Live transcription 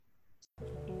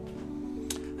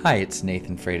Hi, it's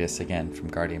Nathan Freitas again from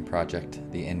Guardian Project,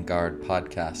 the InGuard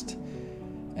podcast,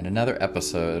 and another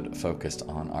episode focused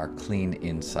on our Clean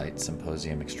Insight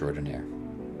Symposium Extraordinaire.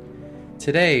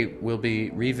 Today, we'll be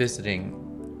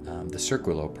revisiting the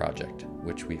Circulo project,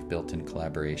 which we've built in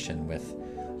collaboration with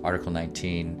Article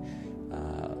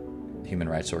 19 Human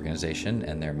Rights Organization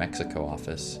and their Mexico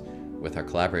office, with our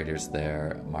collaborators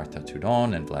there, Marta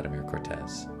Tudon and Vladimir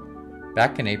Cortez.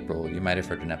 Back in April, you might have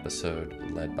heard an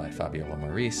episode led by Fabiola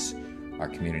Maurice, our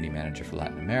community manager for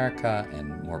Latin America,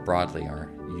 and more broadly,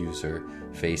 our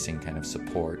user-facing kind of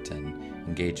support and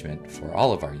engagement for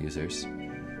all of our users.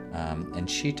 And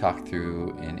she talked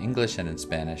through, in English and in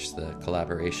Spanish, the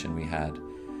collaboration we had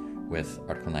with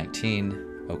Article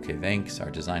 19, OK Venks, our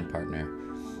design partner,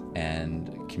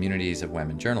 and communities of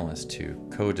women journalists to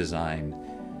co-design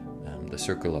the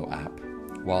Circulo app.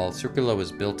 While Circulo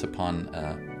was built upon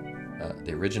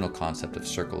the original concept of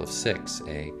Circle of Six,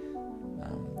 a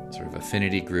sort of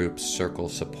affinity group, circle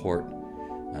support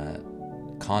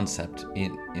concept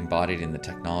embodied in the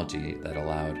technology that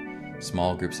allowed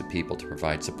small groups of people to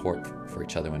provide support for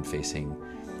each other when facing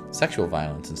sexual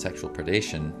violence and sexual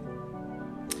predation.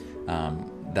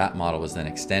 That model was then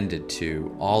extended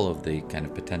to all of the kind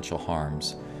of potential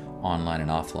harms online and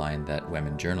offline that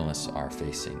women journalists are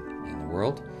facing in the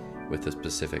world, with a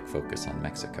specific focus on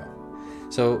Mexico.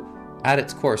 So at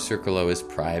its core, Circulo is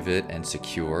private and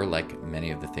secure, like many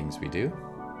of the things we do.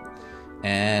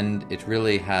 And it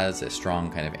really has a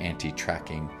strong kind of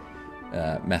anti-tracking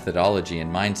methodology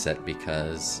and mindset,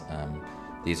 because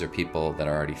these are people that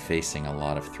are already facing a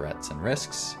lot of threats and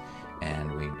risks,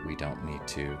 and we don't need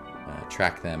to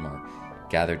track them or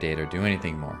gather data or do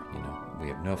anything more. We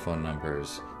have no phone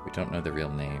numbers, we don't know their real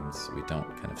names, we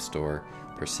don't kind of store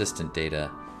persistent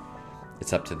data.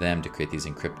 It's up to them to create these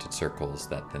encrypted circles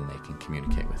that then they can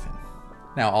communicate within.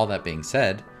 Now, all that being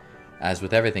said, as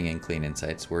with everything in Clean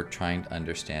Insights, we're trying to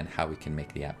understand how we can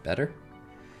make the app better,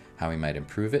 how we might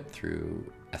improve it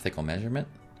through ethical measurement,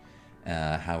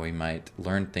 how we might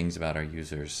learn things about our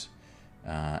users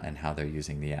and how they're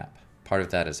using the app. Part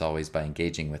of that is always by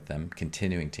engaging with them,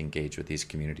 continuing to engage with these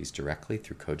communities directly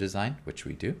through co-design, which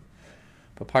we do.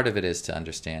 But part of it is to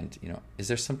understand, is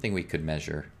there something we could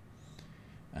measure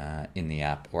in the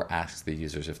app, or ask the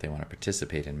users if they want to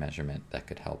participate in measurement that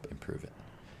could help improve it.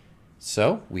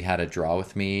 So we had a Draw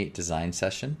With Me design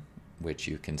session, which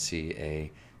you can see a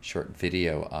short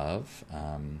video of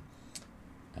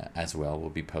as well. We'll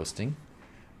be posting.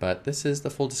 But this is the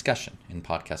full discussion in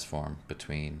podcast form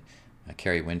between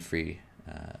Carrie Winfrey,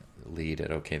 lead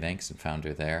at OK Venks and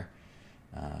founder there,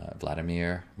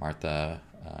 Vladimir, Marta,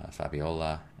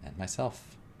 Fabiola, and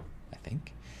myself, I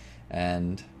think.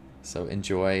 And so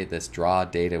enjoy this Draw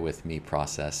Data With Me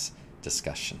process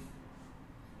discussion.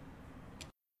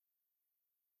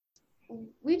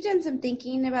 We've done some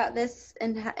thinking about this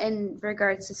in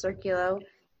regards to Circulo.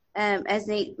 As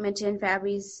Nate mentioned,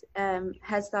 Fabi's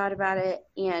has thought about it,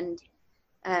 and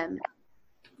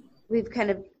we've kind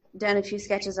of done a few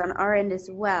sketches on our end as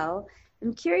well.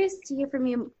 I'm curious to hear from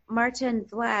you, Marta and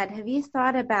Vlad. Have you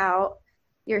thought about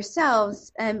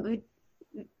yourselves?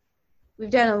 We've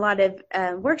done a lot of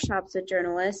workshops with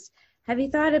journalists. Have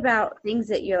you thought about things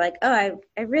that you're like, oh,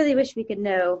 I really wish we could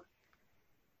know,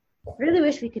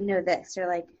 this, or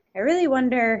like, I really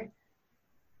wonder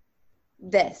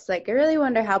this, like, I really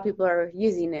wonder how people are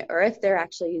using it, or if they're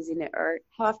actually using it, or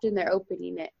how often they're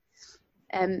opening it.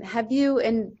 Have you,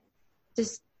 in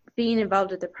just being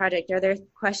involved with the project, are there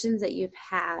questions that you've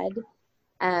had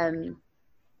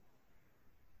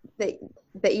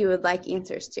that you would like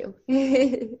answers to?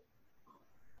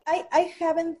 I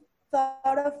haven't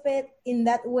thought of it in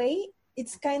that way.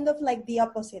 It's kind of like the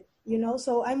opposite,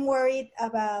 so I'm worried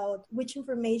about which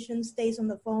information stays on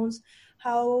the phones,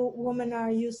 how women are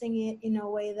using it in a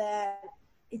way that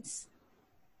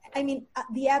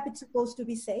the app is supposed to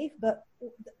be safe, but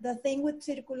the thing with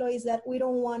Circulo is that we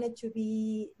don't want it to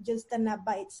be just an app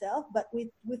by itself, but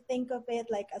we think of it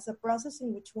like as a process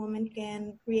in which women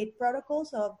can create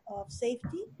protocols of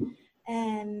safety,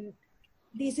 and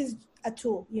this is a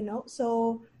tool,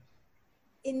 so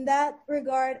in that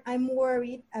regard, I'm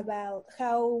worried about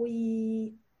how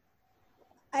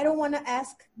I don't want to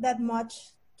ask that much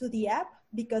to the app,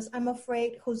 because I'm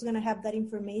afraid who's going to have that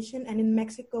information. And in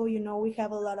Mexico, we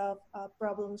have a lot of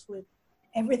problems with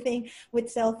everything, with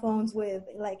cell phones, with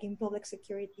like in public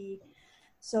security.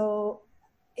 So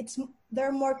there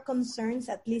are more concerns,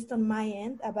 at least on my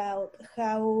end, about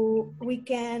how we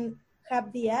can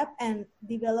have the app and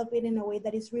develop it in a way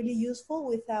that is really useful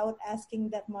without asking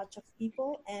that much of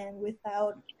people and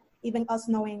without even us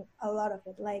knowing a lot of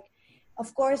it. Like,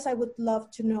 of course, I would love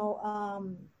to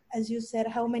know as you said,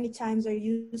 how many times are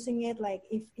you using it? Like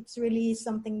if it's really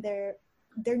something they're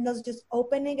not just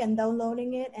opening and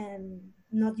downloading it and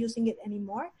not using it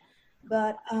anymore.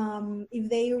 But if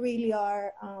they really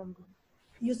are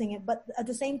using it, but at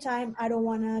the same time, I don't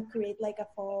want to create like a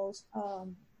false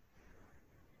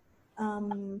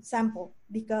sample,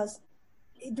 because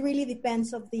it really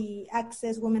depends of the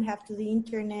access women have to the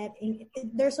internet.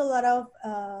 There's a lot of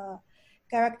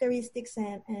characteristics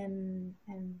and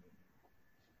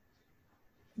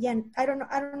yeah, I don't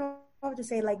know how to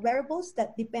say, like variables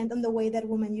that depend on the way that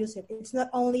women use it. It's not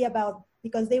only about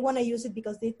because they want to use it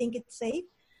because they think it's safe,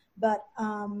 but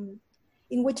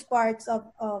in which parts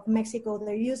of Mexico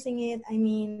they're using it. I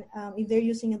mean, if they're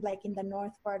using it like in the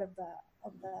north part of the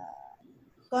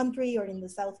country or in the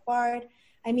south part,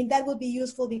 I mean, that would be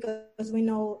useful because we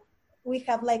know we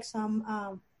have like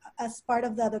some, as part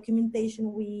of the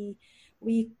documentation we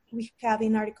have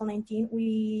in Article 19,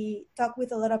 we talk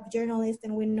with a lot of journalists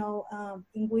and we know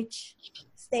in which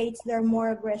states there are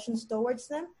more aggressions towards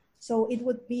them. So it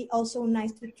would be also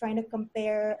nice to try to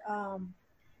compare,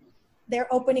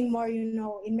 they're opening more, you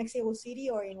know, in Mexico City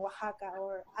or in Oaxaca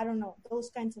or I don't know, those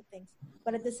kinds of things.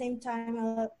 But at the same time,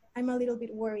 I'm a little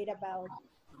bit worried about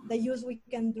the use we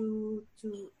can do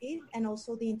to it and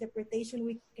also the interpretation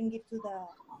we can give to the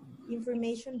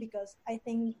information, because I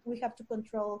think we have to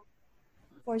control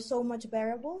for so much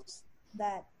variables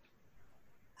that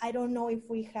I don't know if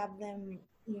we have them,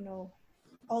 you know,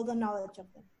 all the knowledge of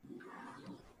them.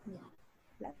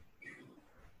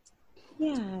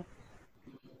 Yeah.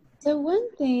 So one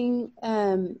thing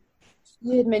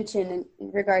you had mentioned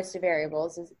in regards to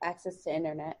variables is access to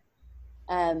internet.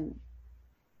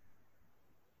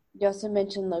 You also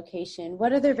mentioned location.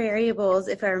 What other variables,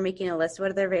 if I were making a list,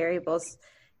 what other variables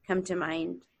come to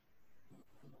mind?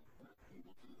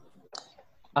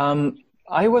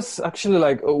 I was actually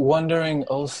like wondering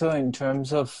also in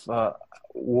terms of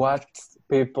what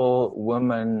people,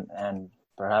 women, and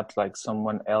perhaps like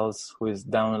someone else who is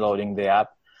downloading the app,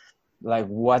 like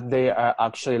what they are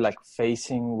actually like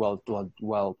facing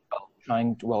while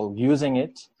using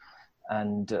it,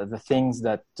 and the things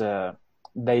that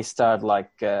they start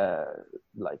like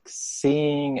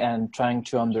seeing and trying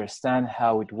to understand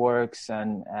how it works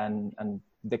and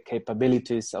the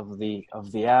capabilities of the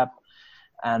app.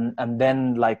 And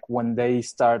then like when they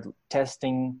start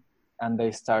testing and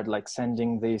they start like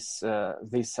sending these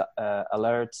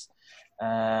alerts,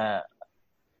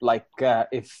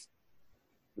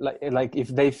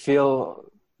 if they feel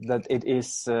that it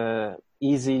is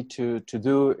easy to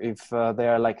do, if they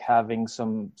are like having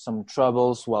some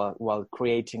troubles while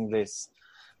creating these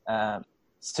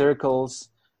circles,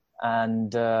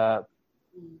 and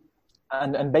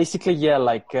basically, yeah,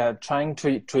 like trying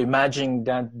to imagine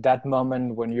that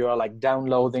moment when you are like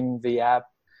downloading the app,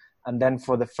 and then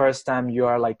for the first time you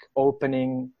are like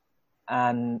opening,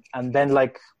 and then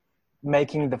like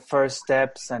making the first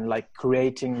steps and like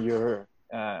creating your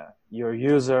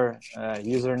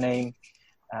username,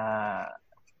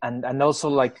 and also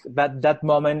like that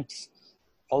moment,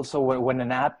 also when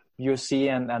an app you see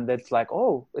and it's like,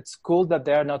 oh, it's cool that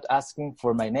they're not asking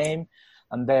for my name.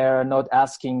 And they're not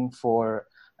asking for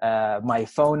my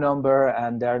phone number,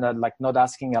 and they're not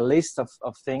asking a list of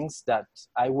things that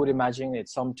I would imagine it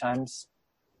sometimes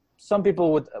some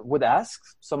people would ask,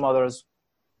 some others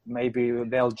maybe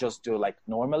they'll just do like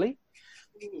normally.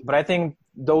 But I think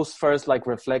those first like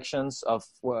reflections of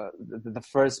the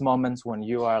first moments when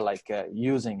you are like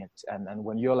using it and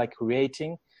when you're like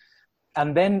creating,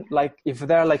 and then like if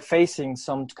they're like facing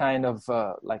some kind of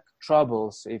like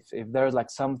troubles, if there's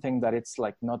like something that it's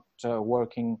like not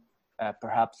working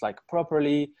perhaps like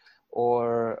properly,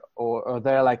 or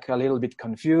they're like a little bit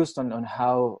confused on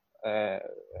how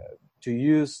to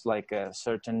use like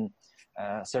certain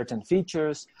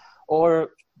features,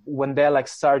 or when they like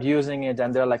start using it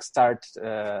and they're like start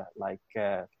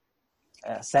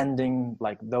sending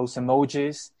like those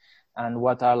emojis, and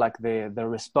what are like the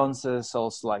responses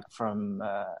also like from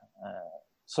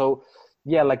so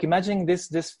yeah, like imagining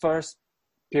this first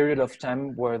period of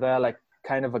time where they're like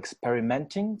kind of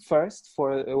experimenting first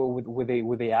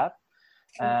with the app,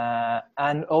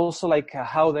 and also like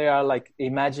how they are like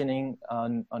imagining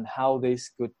on how this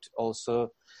could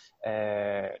also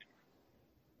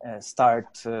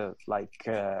start like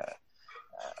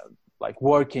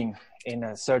working in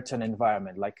a certain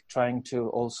environment, like trying to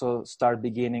also start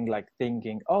beginning like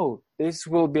thinking, oh, this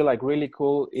will be like really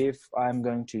cool if I'm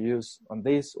going to use on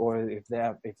this, or if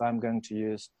I'm going to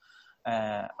use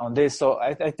on this. So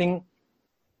I think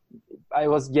I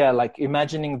was like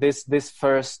imagining this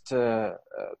first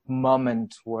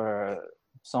moment where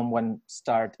someone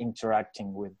start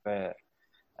interacting with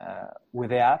with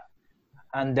the app.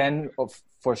 And then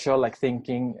for sure, like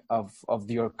thinking of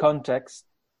your context,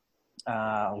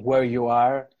 where you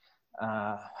are,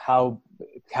 how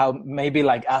maybe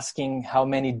like asking how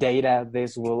many data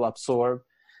this will absorb.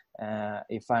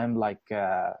 If I'm like,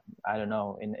 I don't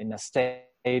know, in a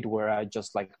state where I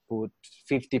just like put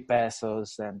 50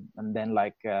 pesos and then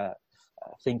like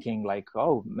thinking like,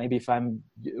 oh, maybe if I'm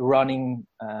running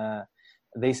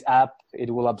this app,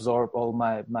 it will absorb all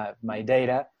my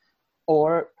data.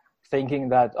 Or thinking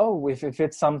that, oh, if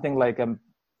it's something like a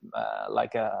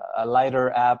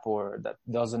lighter app or that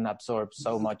doesn't absorb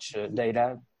so much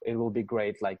data, it will be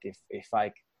great. Like if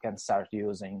I can start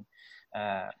using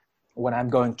when I'm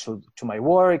going to my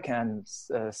work and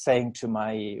saying to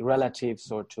my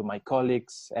relatives or to my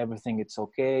colleagues, everything, it's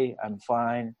okay, I'm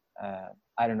fine.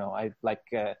 I don't know. I like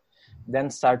then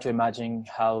start to imagine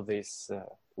how this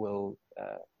will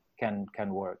can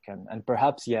work, and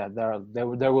perhaps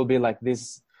there will be like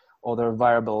these other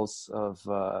variables of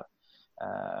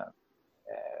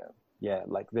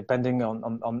like depending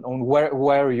on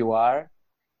where you are,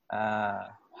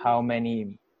 how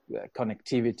many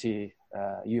connectivity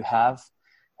you have.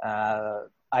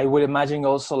 I would imagine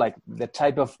also like the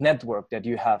type of network that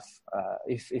you have.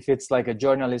 If it's like a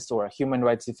journalist or a human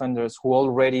rights defenders who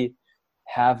already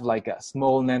have like a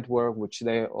small network, which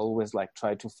they always like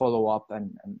try to follow up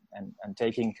and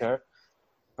taking care.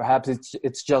 Perhaps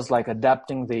it's just like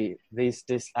adapting this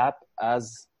app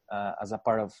as a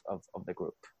part of the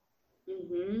group.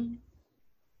 Mm-hmm.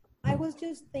 I was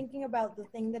just thinking about the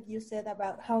thing that you said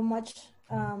about how much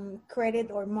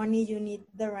credit or money you need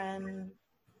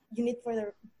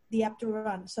for the app to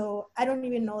run. So I don't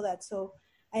even know that. So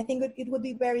I think it would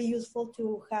be very useful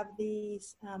to have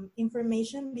this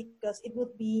information, because it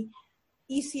would be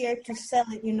easier to sell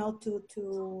it,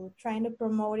 to trying to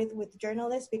promote it with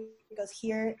journalists, because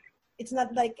here it's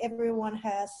not like everyone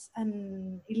has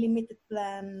an unlimited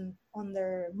plan on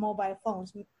their mobile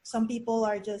phones. Some people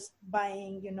are just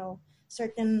buying,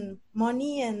 certain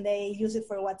money and they use it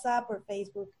for WhatsApp or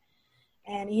Facebook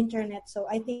and internet. So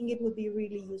I think it would be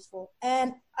really useful.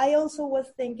 And I also was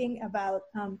thinking about,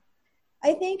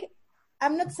 I think,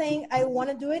 I'm not saying I want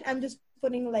to do it, I'm just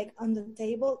putting like on the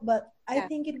table, but I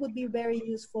think it would be very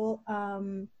useful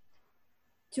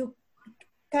to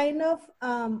kind of,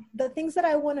 the things that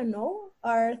I want to know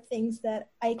are things that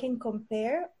I can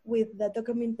compare with the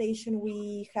documentation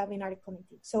we have in our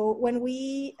committee. So when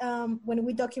we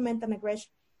document an aggression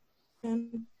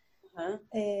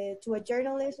to a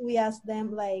journalist, we ask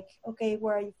them like, okay,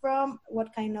 where are you from?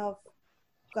 What kind of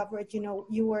coverage,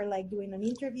 you were like doing an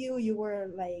interview, you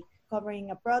were like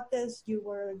covering a protest, you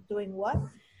were doing what?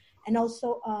 And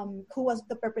also, who was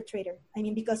the perpetrator? I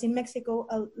mean, because in Mexico,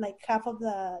 like half of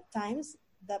the times,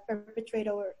 the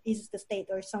perpetrator is the state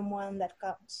or someone that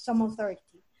some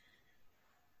authority.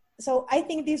 So I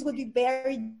think this would be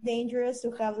very dangerous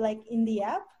to have like in the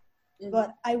app,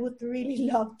 but I would really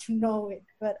love to know it,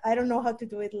 but I don't know how to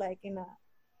do it like in a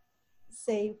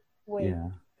safe way. Yeah,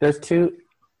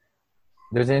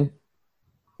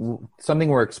 something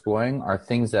we're exploring are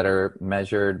things that are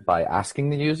measured by asking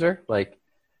the user, like,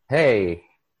 hey,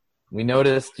 we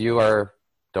noticed you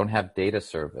don't have data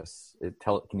service.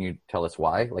 Can you tell us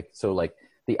why? So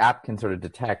the app can sort of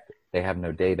detect they have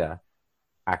no data,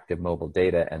 active mobile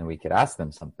data, and we could ask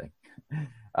them something.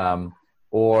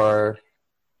 Or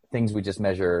things we just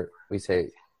measure, we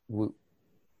say,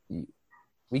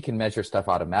 we can measure stuff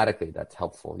automatically. That's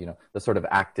helpful. The sort of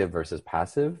active versus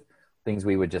passive things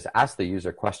we would just ask the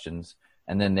user questions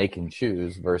and then they can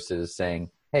choose, versus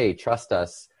saying, hey, trust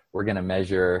us, we're going to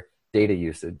measure data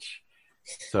usage.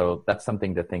 So that's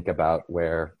something to think about,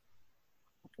 where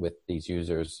with these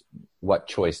users, what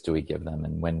choice do we give them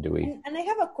and when do we? And I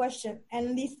have a question,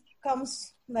 and this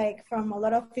comes like from a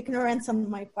lot of ignorance on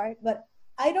my part, but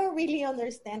I don't really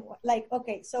understand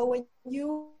okay, so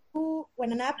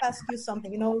when an app asks you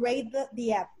something, rate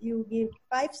the app, you give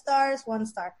 5 stars, 1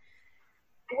 star.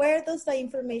 Where does the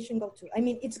information go to? I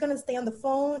mean, it's going to stay on the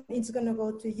phone. It's going to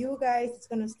go to you guys. It's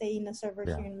going to stay in a server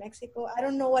here in Mexico. I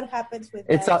don't know what happens with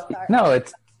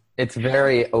that. It's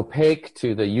very opaque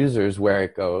to the users where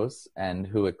it goes and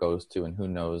who it goes to and who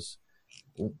knows.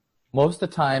 Most of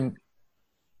the time,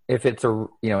 if it's a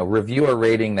review or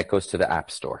rating that goes to the App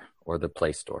Store or the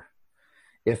Play Store,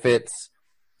 if it's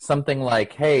something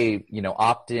like, hey,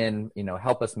 opt in,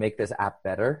 help us make this app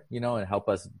better, and help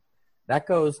us. That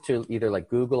goes to either like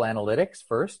Google Analytics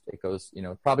first. It goes,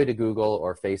 probably to Google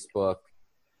or Facebook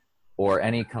or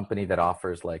any company that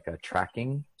offers like a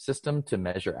tracking system to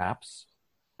measure apps.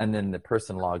 And then the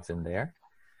person logs in there.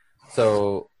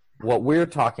 So what we're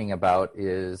talking about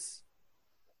is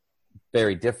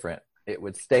very different. It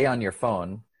would stay on your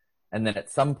phone, and then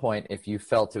at some point, if you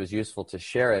felt it was useful to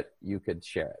share it, you could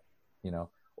share it, you know.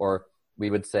 Or we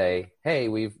would say, hey,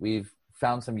 we've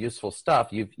found some useful stuff.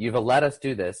 You've let us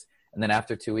do this. And then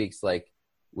after 2 weeks, like,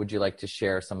 would you like to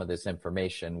share some of this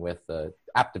information with the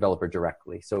app developer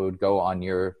directly? So it would go on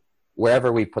your,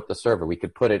 wherever we put the server. We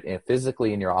could put it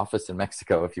physically in your office in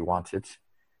Mexico if you wanted.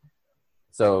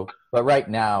 So, but right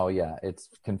now, yeah, it's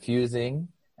confusing.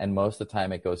 And most of the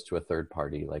time it goes to a third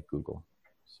party like Google.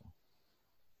 So.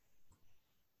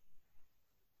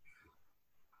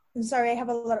 I'm sorry, I have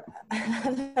a lot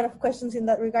of questions in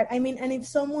that regard. I mean, and if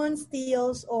someone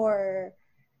steals, or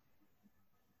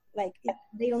like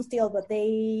they don't steal, but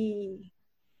they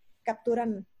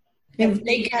capturan. If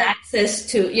they get access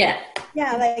to, yeah,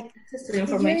 like access to the if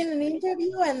you're information. in an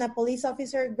interview and a police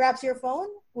officer grabs your phone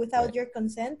without your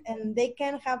consent, and they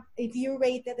can have, if you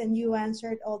rated and you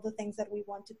answered all the things that we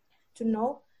wanted to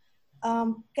know,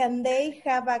 can they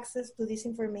have access to this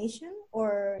information?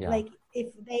 Or like if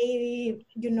they,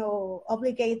 you know,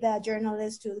 obligate the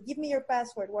journalist to give me your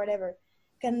password, whatever,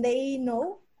 can they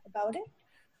know about it?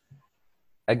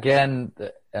 Again,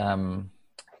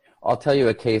 I'll tell you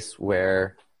a case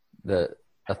where the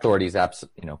authorities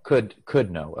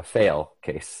could know, a fail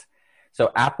case.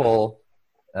 So Apple,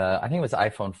 I think it was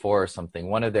iPhone 4 or something,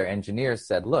 one of their engineers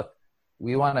said, look,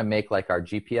 we want to make like our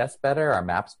GPS better, our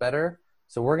maps better.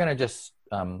 So we're going to just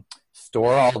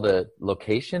store all the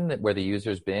location where the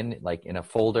user's been, like in a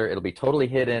folder. It'll be totally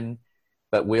hidden,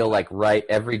 but we'll like write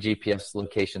every GPS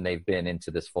location they've been into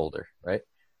this folder, right?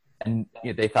 And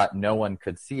they thought no one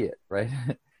could see it, right?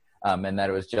 And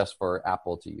that it was just for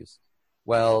Apple to use.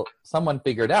 Well, someone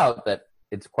figured out that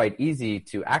it's quite easy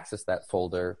to access that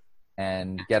folder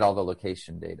and get all the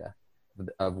location data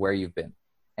of where you've been.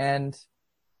 And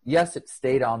yes, it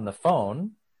stayed on the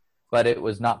phone, but it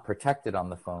was not protected on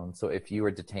the phone. So if you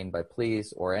were detained by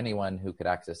police or anyone who could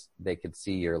access, they could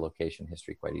see your location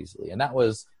history quite easily. And that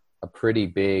was a pretty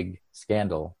big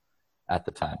scandal at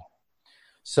the time.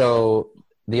 So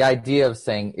the idea of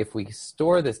saying, if we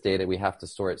store this data, we have to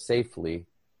store it safely,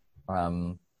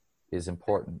 is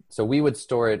important. So we would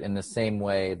store it in the same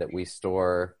way that we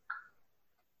store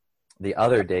the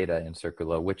other data in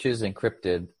Circulo, which is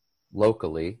encrypted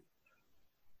locally,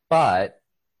 but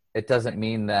it doesn't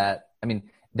mean that, I mean,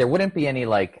 there wouldn't be any,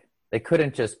 like, they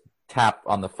couldn't just tap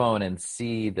on the phone and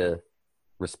see the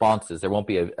responses. There won't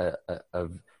be a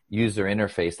user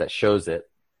interface that shows it.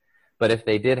 But if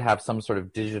they did have some sort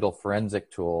of digital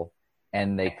forensic tool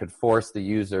and they could force the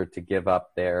user to give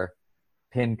up their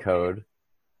PIN code,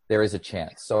 there is a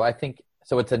chance. So I think,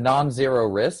 so it's a non-zero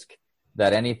risk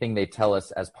that anything they tell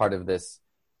us as part of this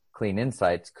Clean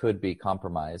Insights could be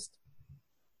compromised.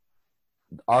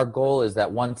 Our goal is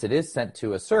that once it is sent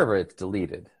to a server, it's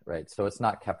deleted, right? So it's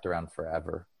not kept around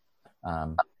forever.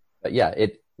 But yeah,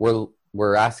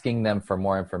 we're asking them for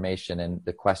more information, and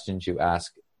the questions you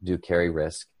ask do carry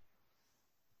risk.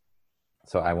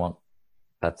 So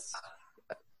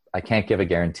I can't give a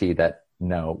guarantee that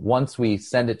no, once we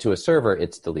send it to a server,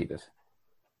 it's deleted.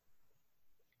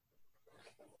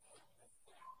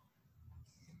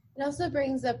 It also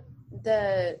brings up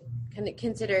the kind of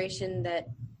consideration that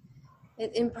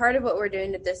in part of what we're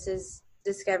doing at this is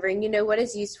discovering, what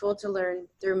is useful to learn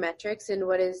through metrics, and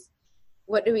what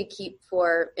do we keep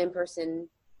for in-person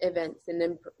events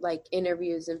and like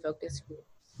interviews and focus groups.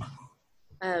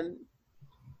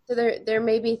 So there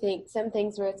may be some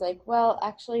things where it's like, well,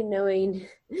 actually knowing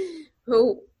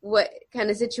what kind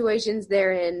of situations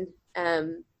they're in,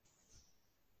 and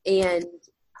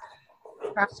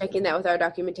cross-checking that with our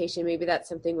documentation, maybe that's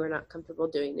something we're not comfortable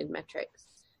doing in metrics.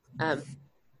 But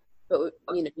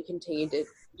we continue to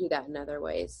do that in other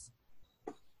ways.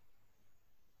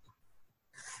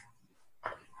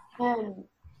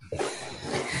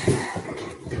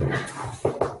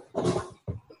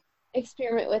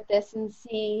 Experiment with this and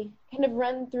see, kind of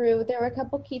run through. There were a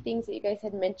couple key things that you guys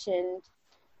had mentioned.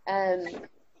 Have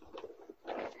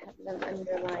them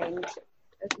underlined.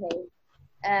 Okay.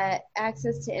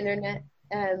 Access to internet,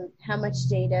 how much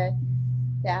data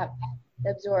the app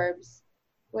absorbs,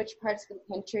 which parts of the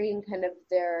country, and kind of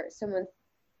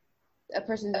a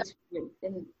person's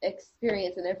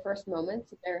experience in their first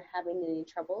moments if they're having any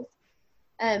troubles.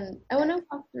 I want to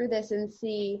walk through this and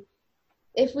see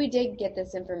if we did get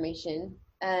this information,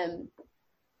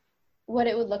 what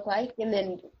it would look like, and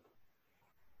then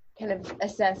kind of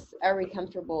assess, are we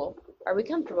comfortable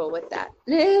with that?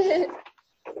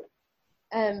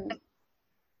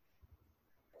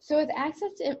 So with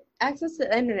access to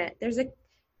the internet,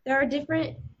 there are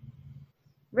different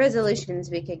resolutions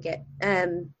we could get.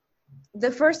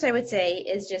 The first I would say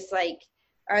is just like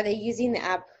are they using the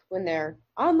app when they're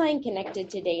online connected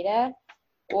to data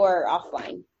or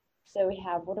offline? So we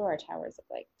have, what do our towers look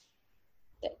like?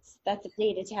 That's a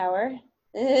data tower.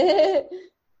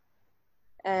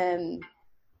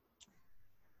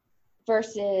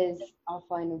 Versus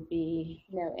offline would be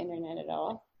no internet at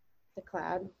all, the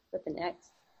cloud with the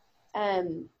next.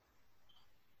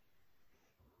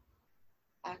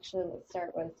 Actually, let's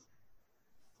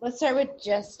start with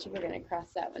just, we're going to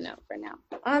cross that one out for now.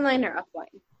 Online or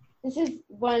offline? This is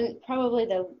probably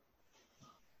the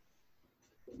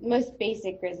most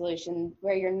basic resolution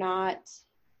where you're not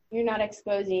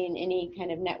exposing any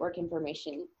kind of network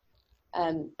information.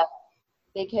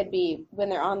 They could be, when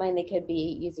they're online, they could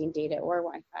be using data or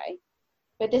Wi-Fi.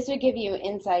 But this would give you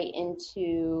insight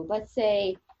into, let's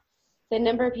say, the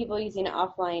number of people using it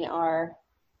offline are,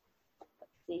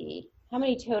 let's see, how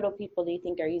many total people do you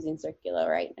think are using Circulo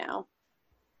right now?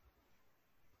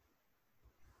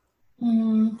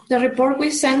 The report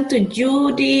we sent to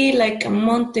Judy like a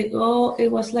month ago,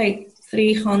 it was like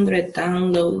 300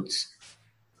 downloads.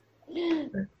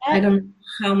 I don't know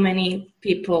how many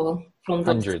people from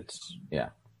the Hundreds, yeah.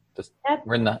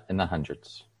 We're in the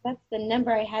hundreds. That's the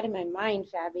number I had in my mind,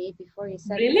 Fabi, before you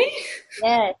said Really?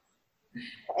 Yes.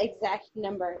 Exact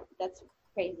number. That's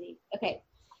crazy. Okay.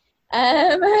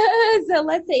 So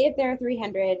let's say if there are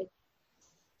 300,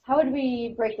 how would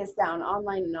we break this down,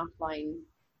 online and offline?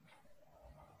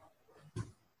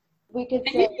 We could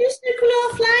Can say, you use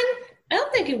Circulo offline? I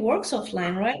don't think it works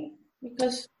offline, right?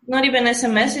 Because not even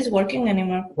SMS is working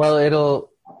anymore. Well,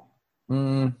 it'll...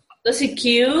 Does it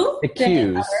queue? It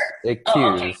queues.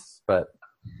 Okay. But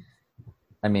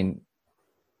I mean,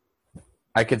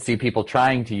 I could see people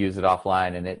trying to use it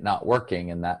offline and it not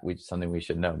working, and something we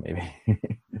should know maybe.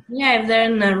 Yeah, if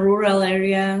they're in a rural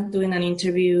area doing an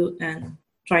interview and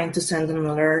trying to send an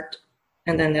alert,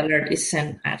 and then the alert is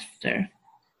sent after.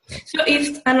 So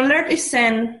if an alert is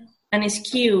sent and is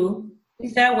queued,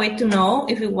 is there a way to know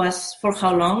if it was, for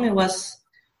how long it was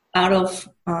out of...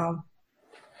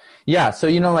 Yeah, so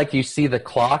like you see the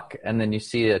clock, and then you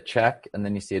see a check, and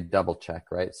then you see a double check,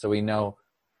 right? So we know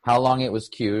how long it was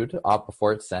queued up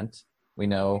before it's sent. We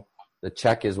know the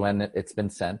check is when it's been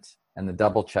sent, and the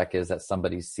double check is that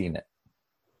somebody's seen it.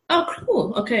 Oh,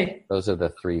 cool. Okay. Those are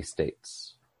the three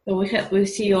states. So we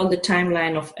see all the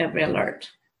timeline of every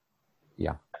alert.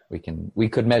 Yeah, we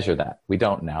could measure that. We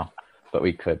don't now, but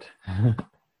we could.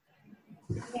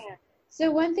 yeah. So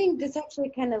one thing, this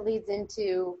actually kind of leads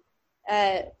into,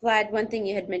 Vlad, one thing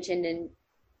you had mentioned in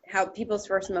how people's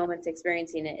first moments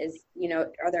experiencing it is,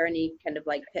 are there any kind of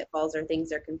like pitfalls or things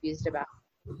they're confused about?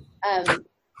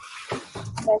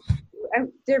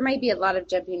 There might be a lot of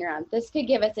jumping around. This could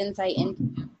give us insight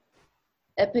into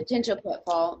a potential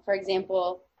pitfall. For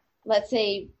example, let's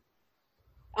say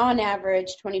on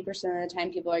average, 20% of the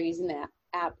time people are using the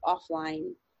app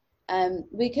offline.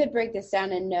 We could break this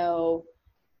down and know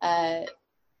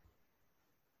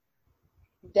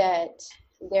that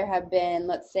there have been,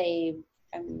 let's say,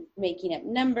 I'm making up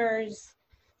numbers,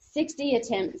 60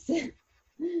 attempts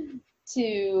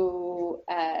to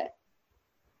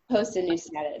post a new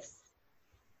status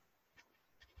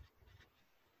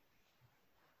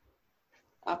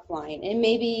offline, and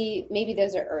maybe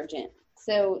those are urgent.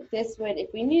 So this would,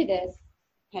 if we knew this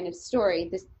kind of story,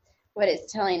 what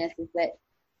it's telling us is that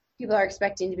people are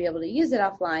expecting to be able to use it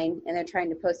offline, and they're trying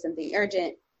to post something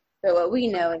urgent, but what we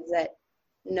know is that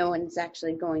no one's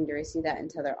actually going to receive that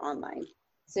until they're online.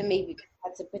 So maybe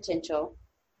that's a potential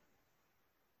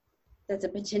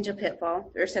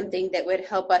pitfall, or something that would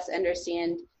help us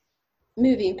understand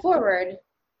moving forward.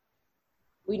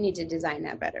 We need to design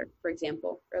that better, for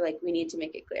example, or like we need to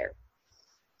make it clear.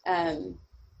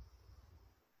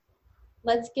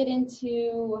 Let's get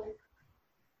into,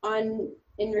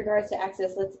 in regards to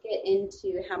access, let's get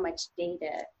into how much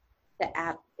data the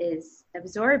app is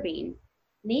absorbing.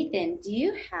 Nathan, do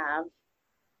you have,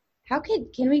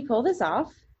 can we pull this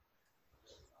off?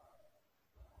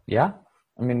 Yeah,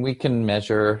 I mean, we can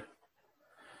measure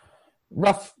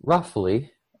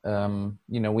roughly.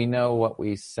 We know what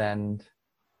we send,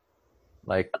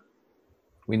 like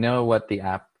we know what the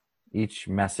app, each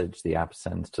message the app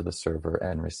sends to the server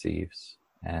and receives.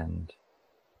 And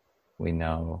we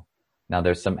know, now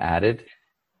there's some added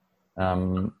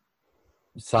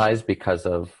size because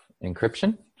of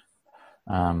encryption.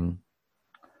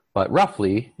 But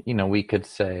roughly, we could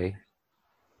say,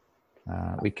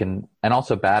 and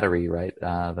also battery, right?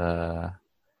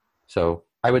 So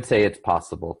I would say it's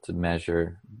possible to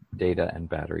measure data and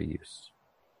battery use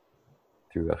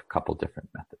through a couple different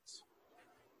methods.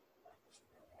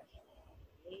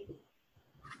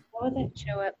 How would that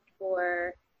show up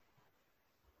for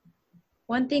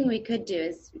one thing we could do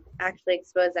is actually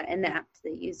expose that in the app to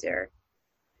the user.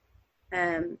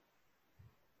 And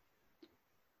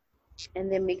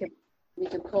then we could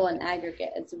pull an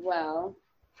aggregate as well.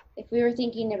 If we were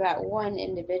thinking about one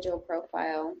individual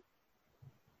profile,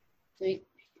 so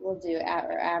we'll do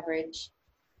our average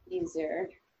user.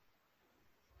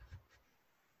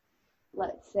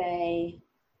 Let's say,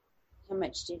 how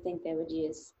much do you think they would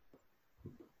use?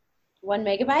 1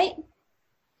 megabyte?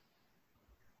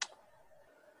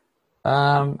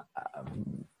 I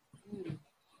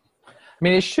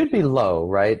mean, it should be low,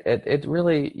 right? It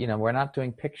really, we're not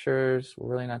doing pictures.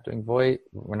 We're really not doing voice.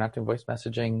 We're not doing voice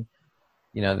messaging.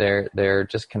 They're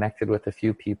just connected with a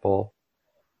few people.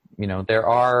 There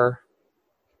are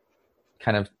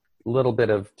kind of little bit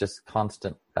of just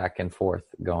constant back and forth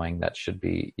going that should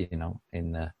be,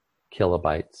 in the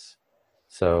kilobytes.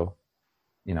 So,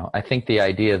 I think the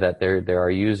idea that there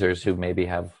are users who maybe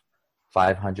have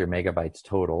 500 megabytes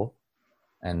total,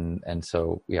 and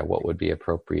so, yeah, what would be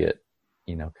appropriate,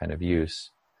 kind of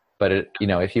use. But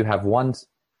if you have one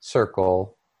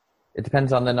circle, it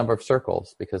depends on the number of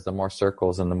circles, because the more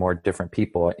circles and the more different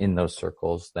people in those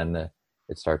circles, then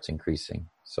it starts increasing.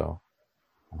 So,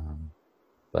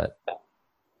 but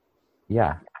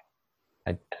yeah,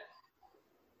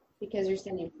 because you're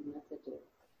sending messages.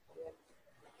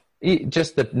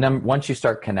 Just once you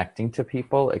start connecting to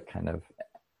people, it kind of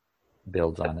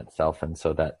builds on itself, and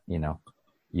so that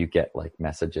you get like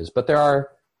messages. But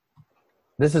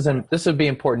this would be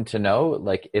important to know,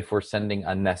 like if we're sending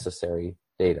unnecessary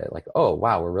data, like, oh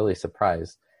wow, we're really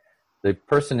surprised the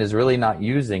person is really not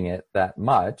using it that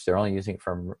much. They're only using it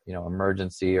for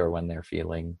emergency or when they're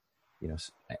feeling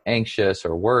anxious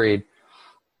or worried.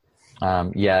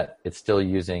 Yet it's still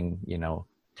using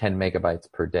 10 megabytes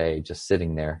per day, just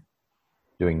sitting there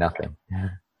doing nothing.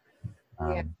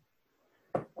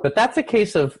 But that's a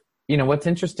case of, what's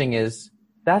interesting is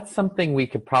that's something we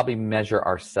could probably measure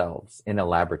ourselves in a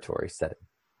laboratory setting,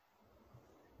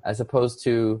 as opposed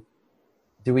to,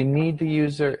 do we need the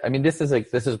user? I mean, this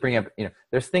is bringing up,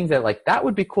 there's things that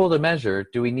would be cool to measure.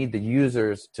 Do we need the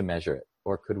users to measure it?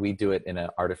 Or could we do it in an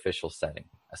artificial setting,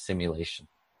 a simulation?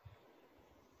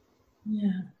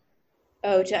 Yeah.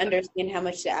 Oh, to understand how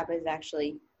much the app is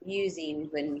actually using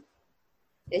when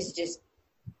it's just,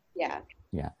 yeah.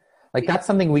 Yeah. Like that's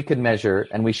something we could measure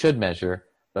and we should measure,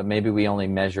 but maybe we only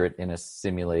measure it in a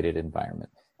simulated environment.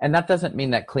 And that doesn't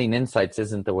mean that Clean Insights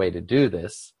isn't the way to do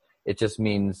this. It just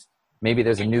means maybe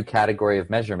there's a new category of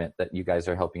measurement that you guys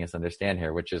are helping us understand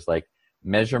here, which is like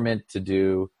measurement to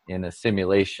do in a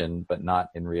simulation, but not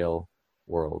in real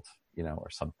world, or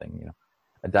something,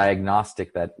 a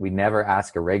diagnostic that we never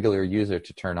ask a regular user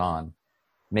to turn on.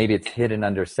 Maybe it's hidden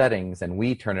under settings and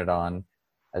we turn it on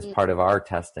as part of our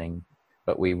testing,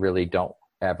 but we really don't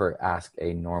ever ask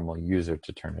a normal user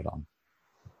to turn it on.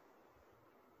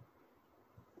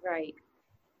 Right.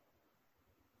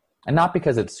 And not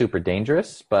because it's super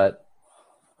dangerous, but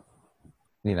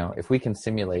if we can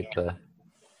simulate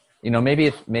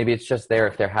maybe it's just there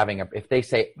if they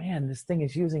say, man, this thing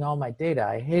is using all my data,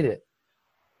 I hate it.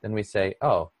 Then we say,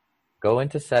 oh, go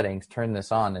into settings, turn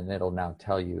this on, and it'll now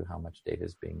tell you how much data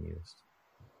is being used.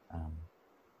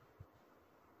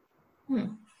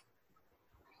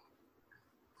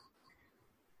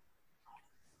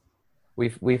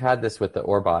 We've had this with the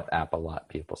Orbot app a lot.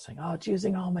 People saying, "Oh, it's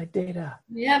using all my data."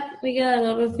 Yep, we get a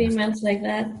lot of emails like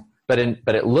that. But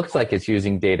it looks like it's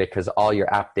using data because all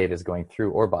your app data is going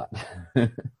through Orbot.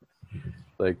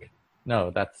 Like,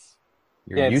 no, that's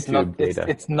your YouTube data.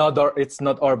 It's not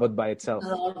Orbot by itself.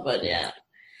 But yeah.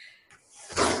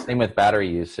 Same with battery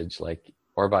usage. Like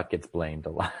Orbot gets blamed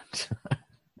a lot.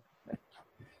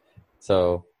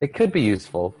 So it could be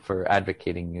useful for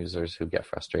advocating users who get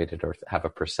frustrated or have a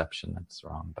perception that's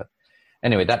wrong. But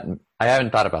anyway, I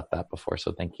haven't thought about that before.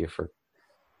 So thank you for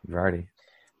already.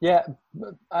 Yeah,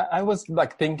 I was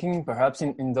like thinking perhaps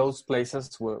in those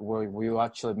places where you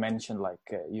actually mentioned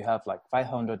you have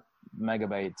 500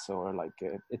 megabytes or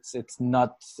it's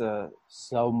not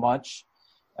so much.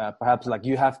 Perhaps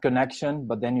you have connection,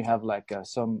 but then you have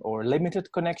some or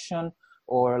limited connection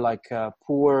or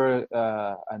poor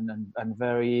and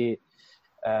very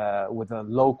with a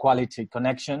low quality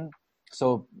connection.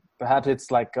 So perhaps it's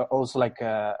also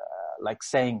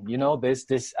saying,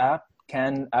 this app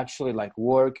can actually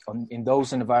work in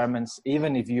those environments,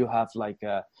 even if you have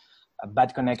a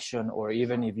bad connection or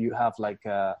even if you have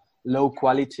a low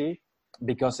quality,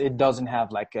 because it doesn't have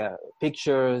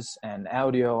pictures and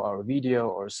audio or video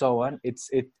or so on.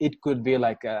 It could be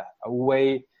a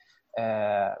way,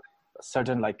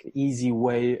 certain easy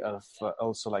way of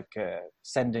also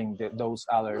sending those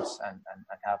alerts and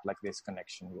have this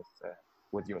connection with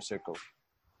with your circle.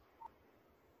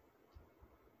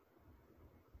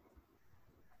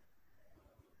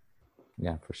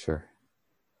 Yeah, for sure.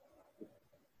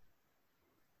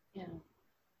 Yeah.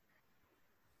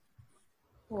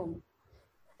 Cool.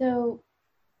 So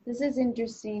this is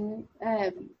interesting.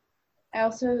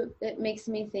 It makes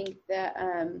me think that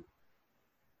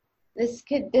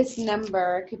this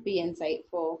number could be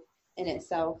insightful in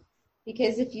itself,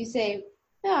 because if you say,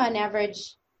 on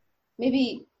average,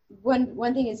 maybe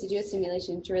one thing is to do a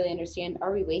simulation to really understand,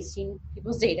 are we wasting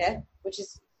people's data, which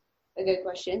is a good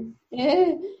question.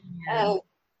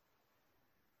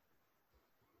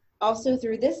 Also,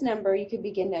 through this number, you could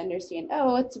begin to understand,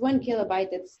 it's 1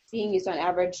 kilobyte that's being used on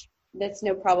average. That's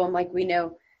no problem. Like, we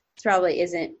know this probably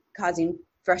isn't causing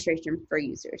frustration for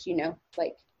users,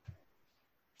 like,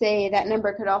 say that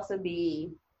number could also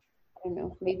be, I don't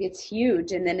know, maybe it's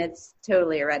huge and then it's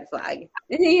totally a red flag,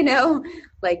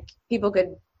 like people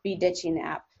could be ditching the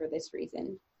app for this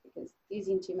reason because it's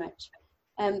using too much.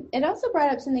 It also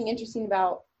brought up something interesting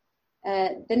about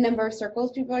the number of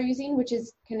circles people are using, which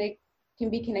is can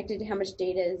be connected to how much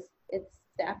data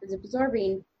the app is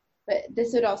absorbing, but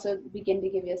this would also begin to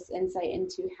give us insight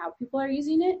into how people are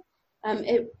using it.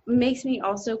 It makes me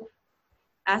also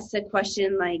ask the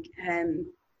question, like,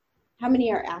 how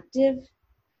many are active?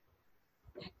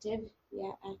 Active.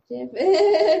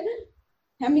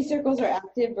 How many circles are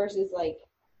active versus like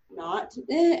not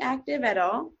active at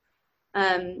all?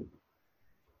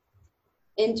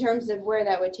 In terms of where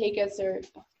that would take us, or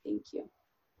thank you.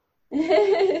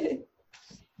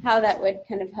 How that would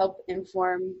kind of help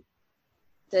inform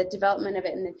the development of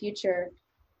it in the future.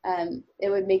 It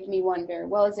would make me wonder,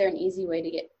 well, is there an easy way to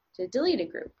get to delete a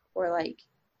group? Or like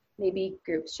maybe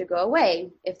groups should go away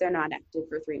if they're not active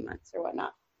for 3 months or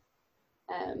whatnot.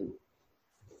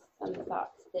 Some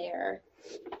thoughts there.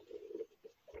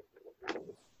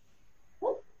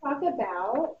 Let's talk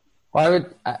about... Well,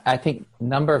 I think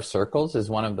number of circles is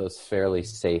one of those fairly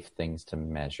safe things to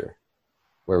measure,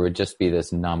 where it would just be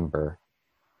this number,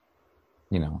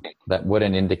 that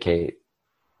wouldn't indicate,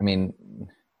 it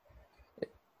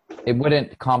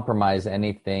wouldn't compromise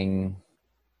anything.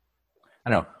 I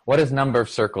don't know. What does number of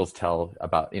circles tell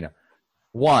about, if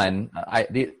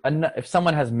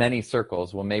someone has many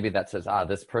circles, well, maybe that says,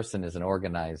 this person is an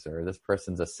organizer, this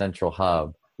person's a central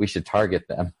hub, we should target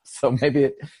them. So maybe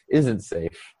it isn't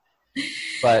safe.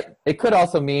 But it could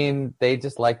also mean they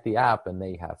just like the app and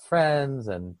they have friends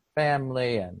and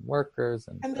family and workers.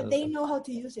 And that they know how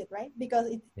to use it, right? Because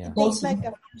it takes like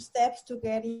a few steps to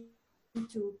get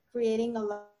into creating a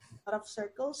lot of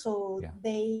circles. So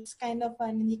it's kind of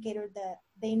an indicator that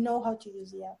they know how to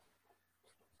use the app.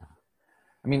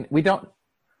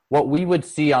 What we would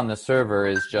see on the server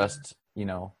is just,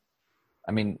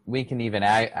 we can even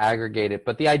aggregate it,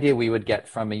 but the idea we would get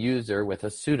from a user with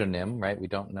a pseudonym, right? We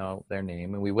don't know their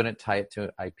name, and we wouldn't tie it to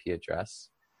an IP address.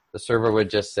 The server would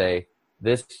just say,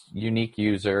 this unique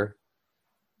user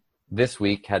this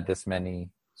week had this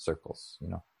many circles,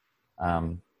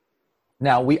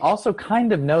 Now, we also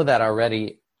kind of know that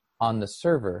already on the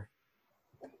server,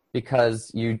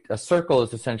 because a circle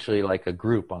is essentially like a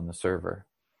group on the server.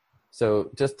 So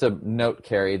just to note,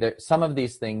 Carrie, some of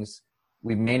these things,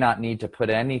 we may not need to put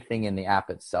anything in the app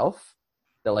itself,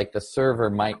 that like the server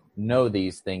might know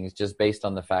these things just based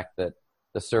on the fact that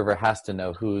the server has to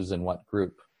know who's in what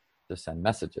group to send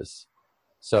messages.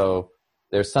 So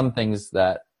there's some things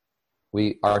that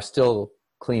we are still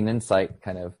clean insight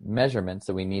kind of measurements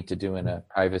that we need to do in a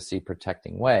privacy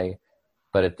protecting way,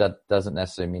 but it doesn't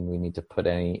necessarily mean we need to put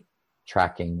any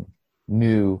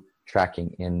new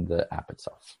tracking in the app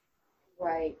itself.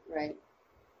 Right.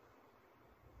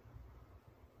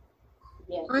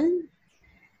 Yeah.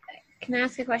 Can I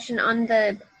ask a question on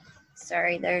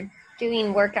sorry, they're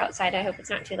doing work outside. I hope it's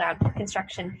not too loud.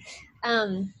 Construction.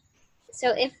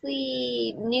 So if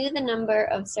we knew the number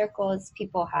of circles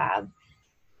people have,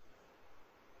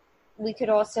 we could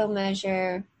also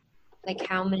measure like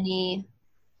how many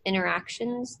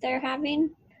interactions they're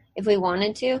having if we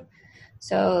wanted to.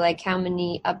 So like how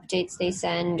many updates they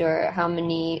send or how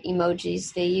many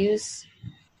emojis they use,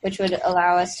 which would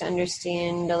allow us to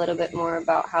understand a little bit more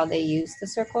about how they use the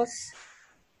circles.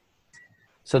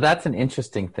 So that's an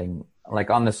interesting thing.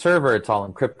 Like on the server, it's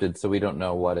all encrypted, so we don't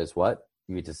know what is what.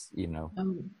 You just,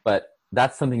 but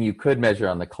that's something you could measure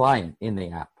on the client in the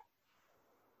app.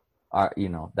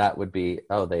 That would be,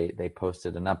 they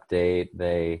posted an update,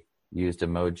 they used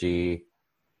emoji.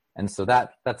 And so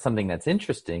that's something that's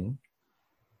interesting,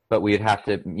 but we'd have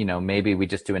to, maybe we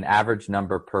just do an average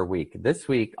number per week. This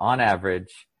week, on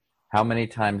average, how many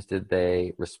times did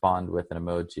they respond with an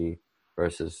emoji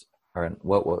versus, or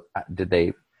what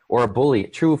Or a bully,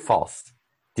 true or false?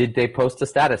 Did they post a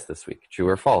status this week? True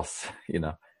or false?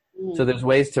 So there's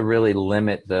ways to really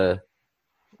limit the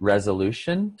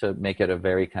resolution to make it a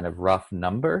very kind of rough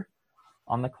number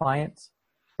on the clients.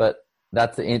 But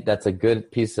that's a good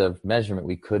piece of measurement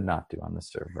we could not do on the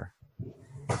server.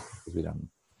 Because we don't.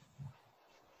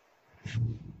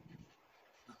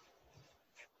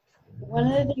 One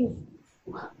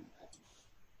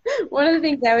of the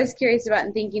things I was curious about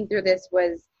in thinking through this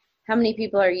was how many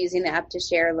people are using the app to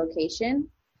share a location,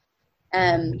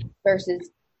 versus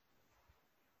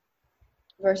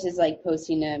like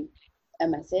posting a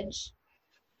message.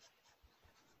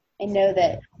 I know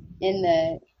that in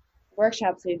the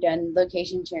workshops we've done,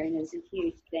 location sharing is a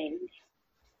huge thing.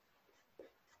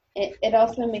 It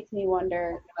also makes me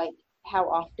wonder, like, how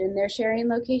often they're sharing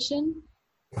location.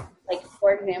 Like,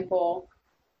 for example,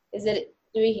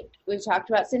 we've talked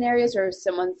about scenarios where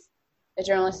a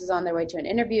journalist is on their way to an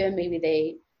interview and maybe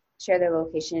they share their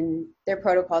location, their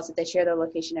protocols that they share their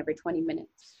location every 20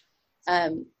 minutes.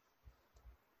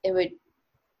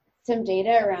 Some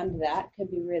data around that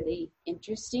could be really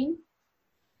interesting.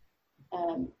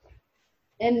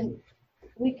 And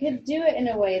we could do it in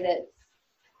a way that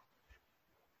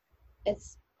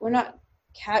we're not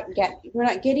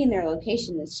getting their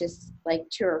location. It's just like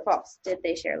true or false. Did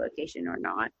they share location or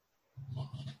not?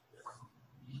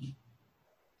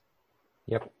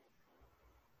 Yep.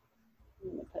 I'm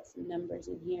going to put some numbers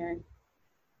in here.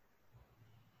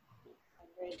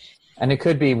 And it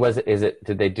could be,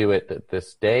 did they do it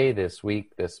this day, this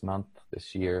week, this month,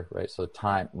 this year, right? So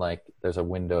time, like there's a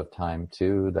window of time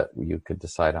too that you could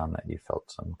decide on that you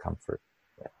felt some comfort.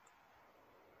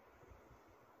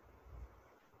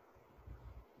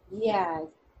 Yeah.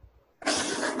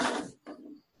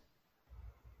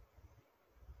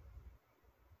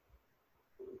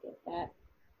 Get that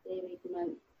day, week,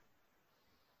 month.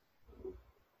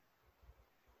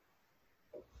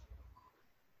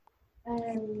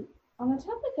 On the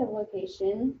topic of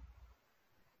location,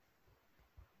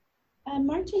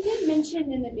 Marta, you had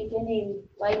mentioned in the beginning,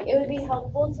 like it would be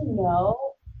helpful to know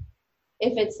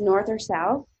if it's north or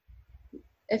south,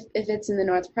 if it's in the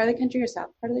north part of the country or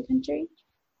south part of the country.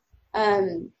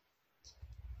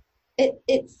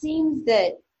 It seems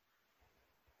that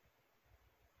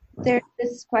there's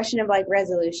this question of like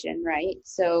resolution, right?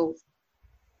 So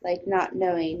like not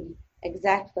knowing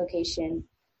exact location,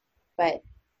 but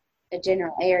a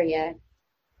general area.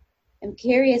 I'm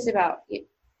curious about the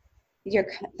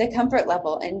comfort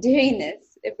level in doing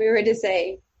this. If we were to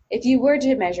say, if you were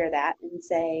to measure that and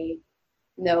say,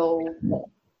 no,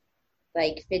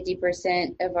 like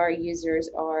 50% of our users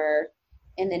are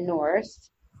in the north,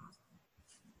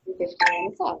 50% in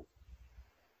the south.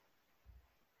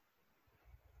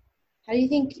 How do you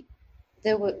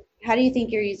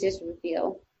think your users would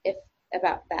feel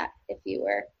about that if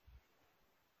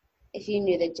you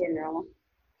knew the general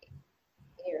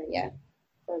area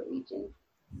or region?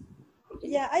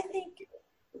 Yeah, I think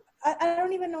I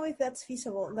don't even know if that's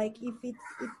feasible. Like if it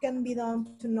can be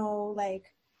done to know like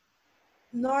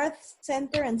north,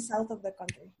 center, and south of the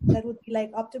country. That would be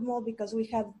like optimal because we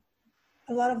have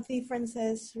a lot of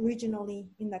differences regionally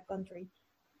in the country.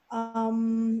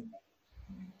 I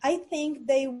think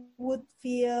they would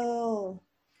feel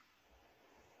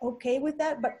okay with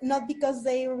that, but not because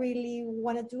they really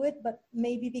want to do it, but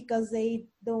maybe because they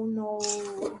don't know,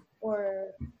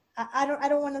 or I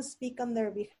don't want to speak on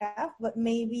their behalf, but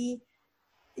maybe,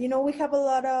 we have a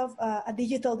lot of a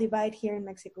digital divide here in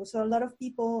Mexico. So a lot of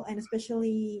people, and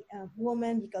especially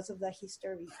women, because of the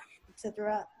history,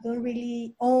 etc., don't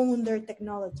really own their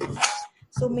technology.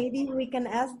 So maybe we can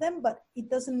ask them, but it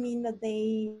doesn't mean that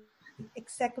they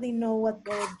exactly know what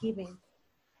they're giving.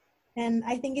 And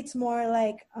I think it's more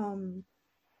like, I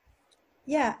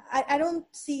don't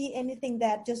see anything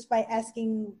that just by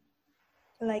asking,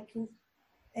 like,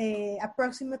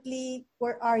 approximately,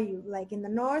 where are you? Like in the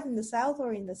north, in the south,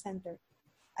 or in the center?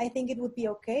 I think it would be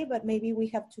okay, but maybe we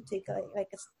have to take a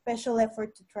special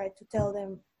effort to try to tell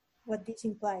them what this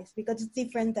implies, because it's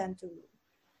different than to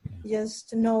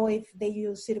just know if they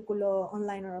use Círculo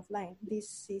online or offline.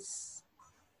 This is,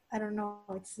 I don't know,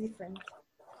 it's different.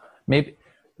 Maybe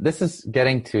this is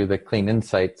getting to the Clean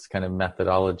Insights kind of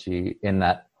methodology in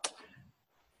that,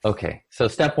 okay, so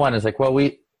step one is like, well,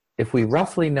 if we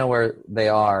roughly know where they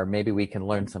are, maybe we can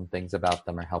learn some things about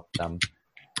them or help them.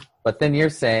 But then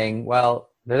you're saying, well,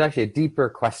 there's actually a deeper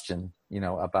question,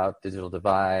 about digital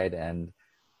divide and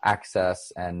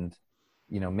access, and,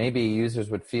 maybe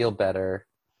users would feel better.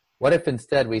 What if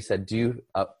instead we said,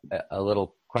 a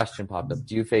little question popped up,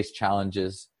 do you face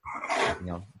challenges,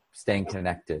 staying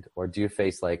connected? Or do you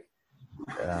face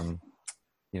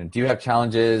do you have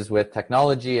challenges with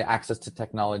technology, access to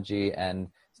technology, and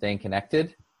staying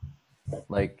connected?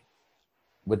 Like,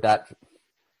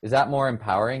 is that more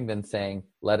empowering than saying,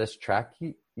 let us track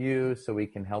you so we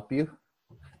can help you?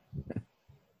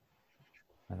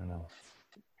 I don't know.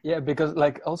 Yeah, because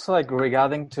also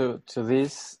regarding to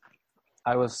this,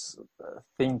 I was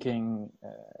thinking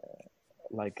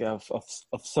of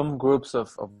some groups of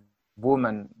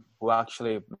women who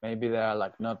actually maybe they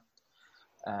are not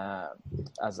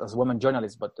as women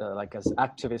journalists, but as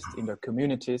activists in their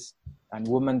communities, and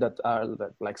women that are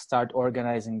start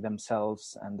organizing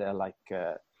themselves, and they're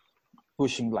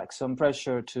pushing some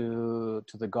pressure to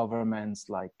the governments,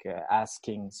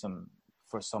 asking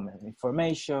for some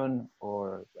information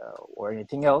or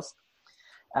anything else.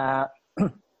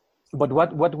 But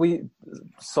what we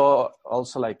saw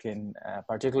also in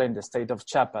particularly in the state of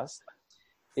Chiapas,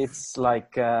 it's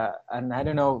and I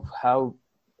don't know how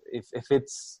if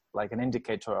it's an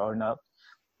indicator or not,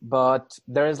 but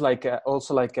there is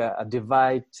also a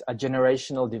divide, a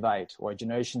generational divide or a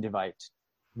generation divide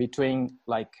between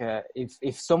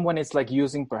if someone is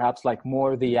using perhaps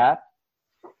more the app,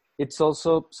 it's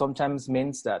also sometimes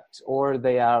means that or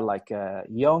they are a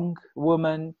young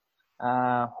woman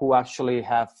who actually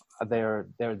have their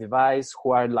device,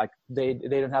 who are they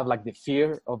don't have the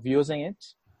fear of using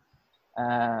it.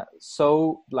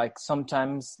 So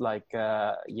sometimes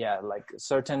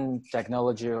certain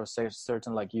technology or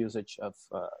certain usage of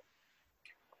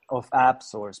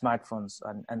apps or smartphones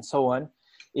and so on,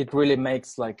 it really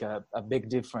makes a big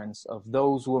difference of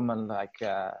those women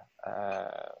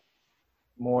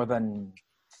more than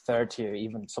 30 or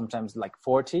even sometimes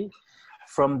 40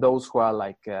 from those who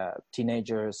are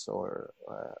teenagers or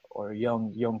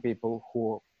young people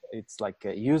who it's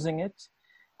using it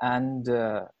and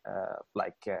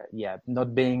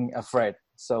not being afraid.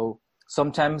 So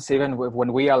sometimes even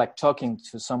when we are talking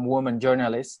to some women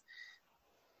journalists,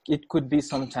 it could be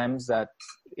sometimes that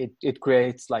it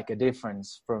creates a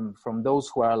difference from those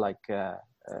who are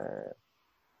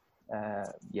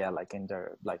in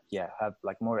their have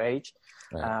more age,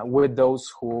 right, with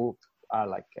those who are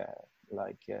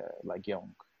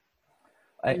young.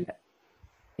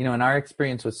 In our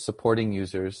experience with supporting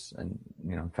users, and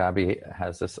Fabi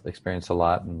has this experience a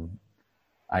lot, and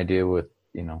I do with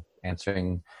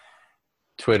answering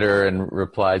Twitter and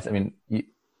replies. I mean,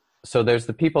 so there's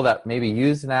the people that maybe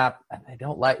use an app and they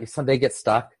don't they get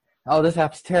stuck. Oh, this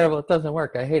app's terrible. It doesn't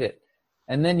work. I hate it.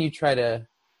 And then you try to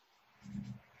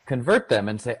convert them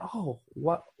and say, oh,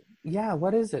 what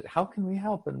is it? How can we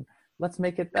help? And let's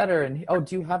make it better. And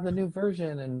do you have the new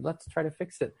version? And let's try to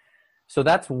fix it. So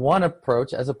that's one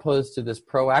approach, as opposed to this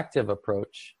proactive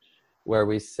approach where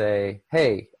we say,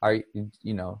 hey, do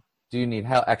you need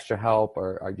extra help,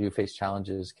 or do you face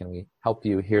challenges? Can we help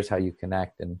you? Here's how you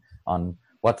connect. And on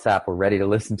WhatsApp, we're ready to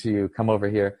listen to you. Come over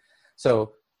here.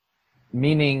 So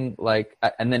meaning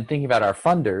and then thinking about our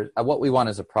funders, what we want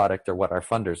as a product or what our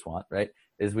funders want, right,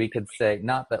 is we could say,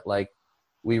 not that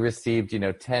we received,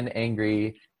 10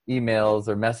 angry emails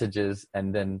or messages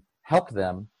and then help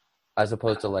them, as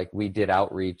opposed to we did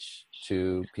outreach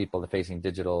to people facing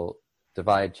digital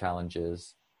divide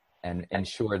challenges and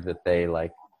ensured that they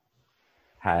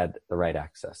had the right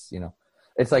access.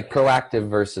 It's proactive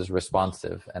versus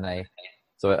responsive. And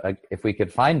if we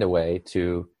could find a way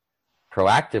to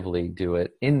proactively do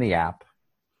it in the app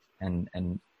and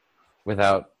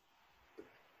without,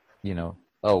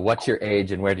 what's your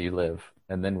age and where do you live?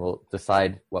 And then we'll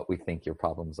decide what we think your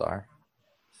problems are.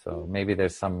 So maybe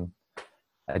there's some,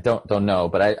 I don't know,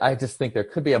 but I just think there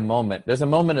could be there's a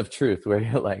moment of truth where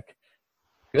you're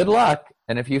good luck.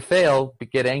 And if you fail,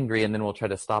 get angry, and then we'll try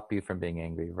to stop you from being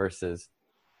angry, versus,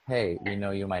 hey, we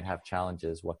know you might have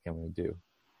challenges. What can we do?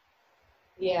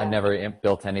 Yeah. I've never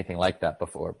built anything like that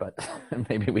before, but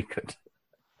maybe we could.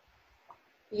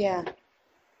 Yeah.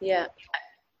 Yeah.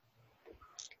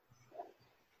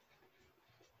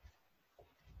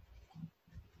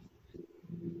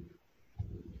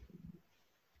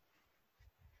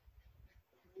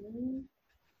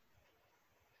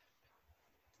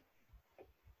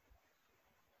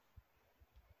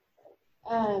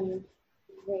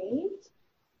 Great.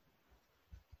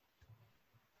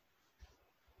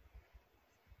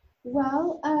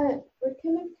 Well, we're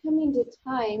kind of coming to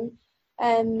time.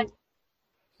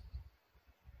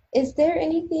 Is there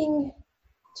anything,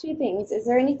 two things, is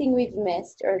there anything we've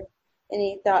missed or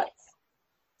any thoughts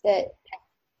that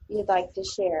you'd like to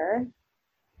share?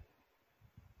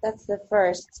 That's the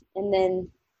first, and then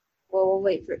we'll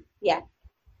wait for,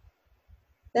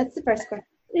 that's the first question.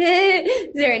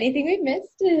 Is there anything we've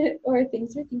missed or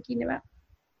things we're thinking about?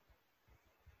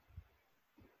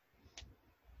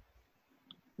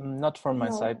 Not from my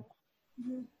No. side.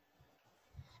 Mhm.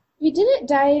 You didn't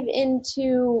dive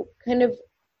into kind of,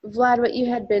 Vlad, what you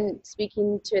had been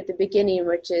speaking to at the beginning,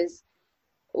 which is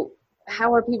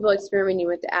how are people experimenting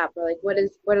with the app, or like what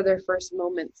are their first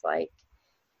moments like?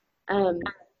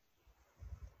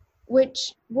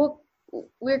 Which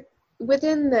we're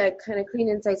within the kind of Clean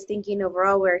Insights thinking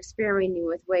overall, we're experimenting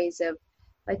with ways of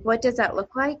like, what does that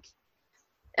look like?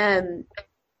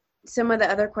 Some of the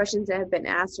other questions that have been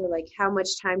asked are like, how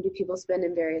much time do people spend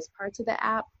in various parts of the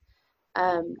app?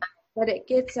 But it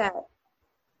gets at,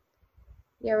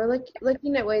 we're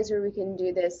looking at ways where we can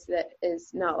do this that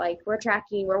is not like we're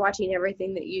watching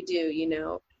everything that you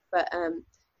do, but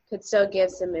could still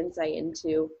give some insight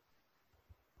into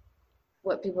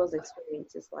what people's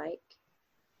experience is like.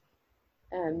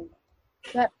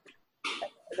 But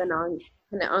an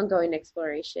ongoing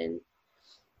exploration.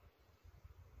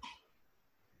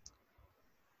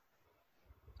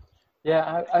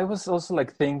 Yeah, I was also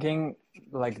like thinking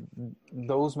like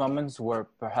those moments where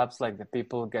perhaps like the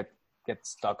people get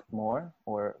stuck more,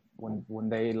 or when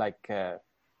they like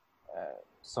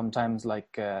sometimes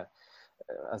like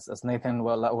as Nathan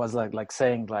was like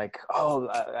saying like,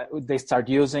 they start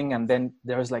using, and then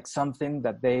there's like something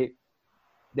that they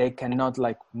cannot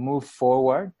like move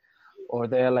forward, or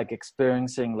they're like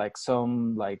experiencing like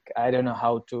some like, I don't know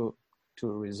how to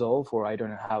resolve, or I don't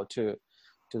know how to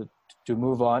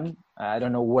move on. I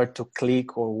don't know where to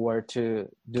click or where to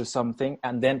do something,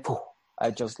 and then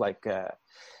I just like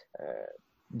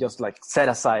set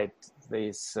aside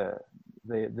this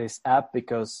app,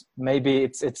 because maybe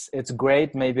it's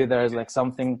great, maybe there's like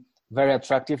something very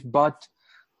attractive, but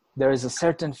there is a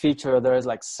certain feature, there is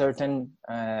like certain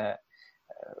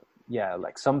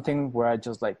like something where I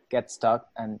just like get stuck,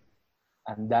 and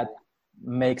that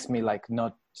makes me like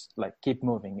not like keep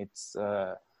moving. It's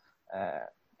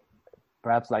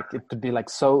perhaps like it could be like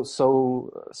so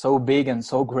big and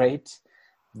so great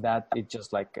that it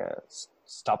just like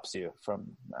stops you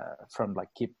from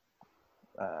like keep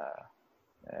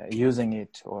using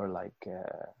it, or like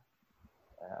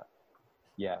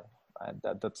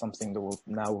that's something that will,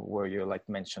 now where you're like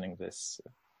mentioning this.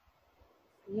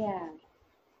 Yeah.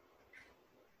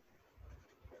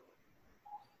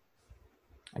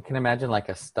 I can imagine like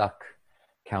a stuck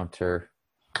counter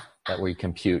that we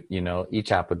compute,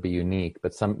 each app would be unique,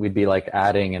 but we'd be like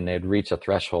adding, and they'd reach a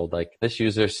threshold like, this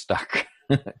user's stuck.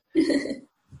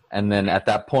 And then at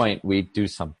that point we do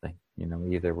something,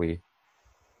 either we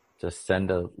just send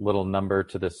a little number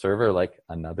to the server like,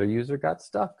 another user got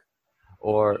stuck,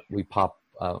 or we pop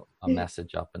a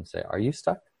message up and say, are you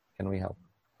stuck? Can we help?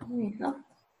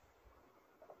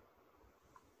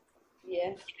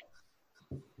 Yeah.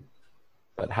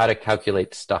 But how to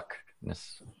calculate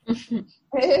stuckness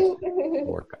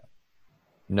work.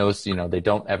 Knows, they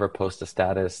don't ever post a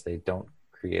status. They don't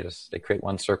they create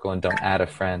one circle and don't add a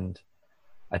friend.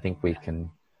 I think we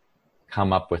can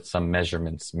come up with some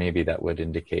measurements maybe that would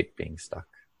indicate being stuck.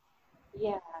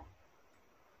 Yeah.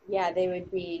 Yeah, they would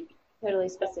be totally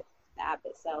specific to the app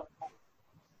itself.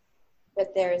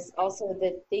 But there's also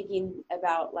the thinking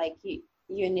about like you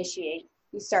initiate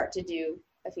a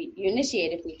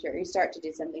feature, you start to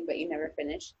do something, but you never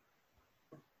finish.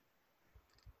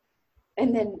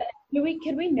 And then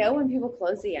could we know when people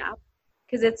close the app?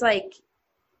 Because it's like,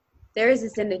 there is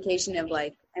this indication of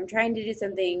like, I'm trying to do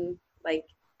something like,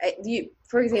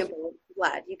 for example,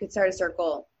 Vlad, you could start a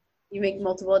circle, you make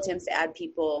multiple attempts to add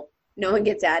people, no one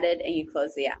gets added, and you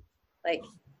close the app. Like,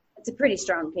 it's a pretty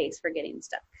strong case for getting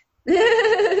stuck.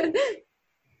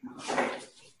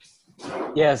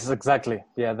 Yes, exactly.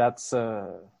 Yeah, that's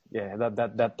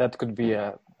that could be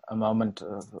a moment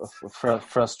of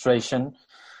frustration.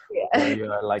 Yeah. Where you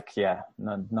are like,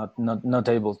 not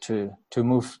able to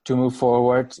move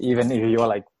forward, even if you are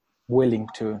like willing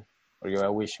to, or you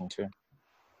are wishing to.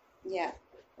 Yeah.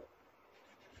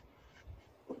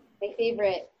 My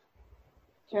favorite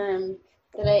term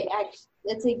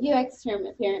it's a UX term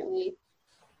apparently,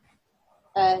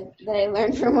 that I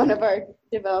learned from one of our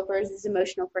developers, is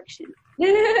emotional friction.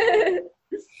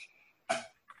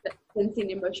 Sensing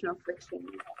emotional friction.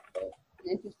 An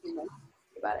interesting one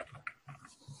about it.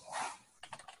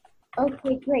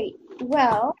 Okay, great.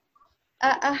 Well,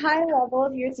 a high level,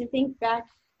 if you were to think back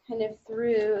kind of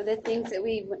through the things that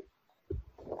we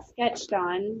sketched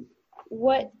on,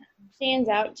 what stands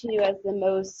out to you as the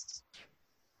most,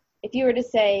 if you were to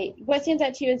say, what stands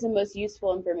out to you as the most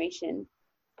useful information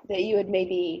that you would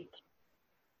maybe,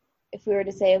 if we were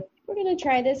to say, we're going to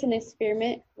try this and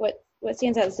experiment, what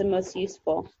stands out as the most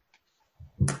useful?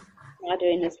 Now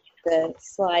doing the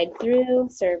slide through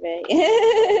survey.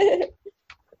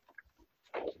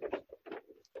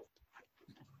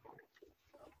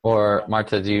 Or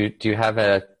Marta, do you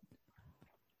have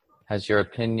has your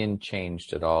opinion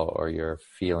changed at all, or your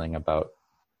feeling about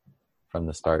from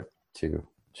the start to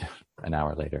an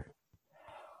hour later?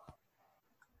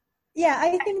 Yeah,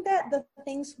 I think that the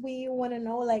things we want to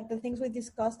know, like the things we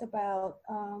discussed about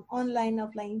online,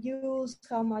 offline use,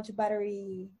 how much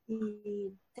battery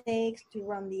it takes to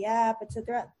run the app,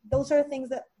 etc. Those are things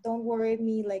that don't worry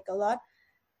me like a lot.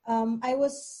 I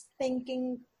was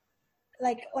thinking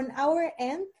like on our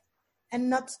end, and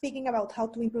not speaking about how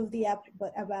to improve the app,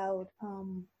 but about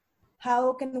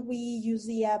how can we use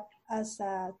the app as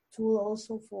a tool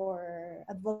also for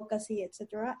advocacy,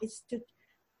 etc. Is to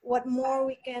what more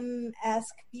we can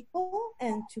ask people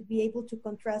and to be able to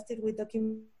contrast it with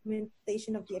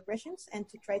documentation of the aggressions and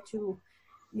to try to,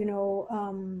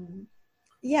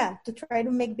 to try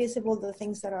to make visible the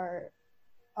things that are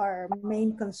our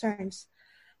main concerns.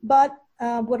 But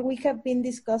what we have been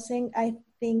discussing, I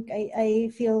think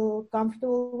I feel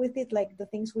comfortable with it, like the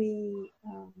things we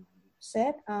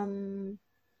said.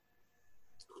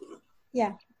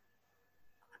 Yeah,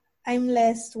 I'm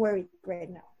less worried right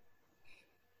now.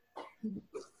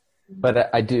 But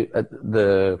I do,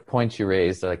 the points you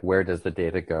raised, like where does the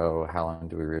data go? How long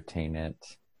do we retain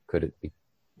it? Could it be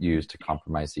used to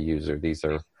compromise the user? These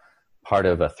are part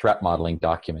of a threat modeling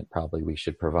document probably we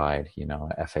should provide,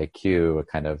 a FAQ, a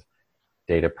kind of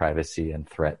data privacy and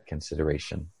threat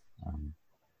consideration.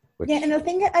 Yeah, and the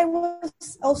thing I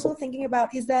was also thinking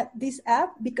about is that this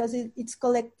app, because it's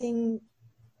collecting,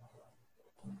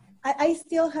 I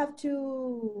still have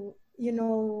to,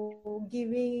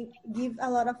 give a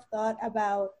lot of thought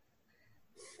about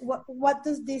what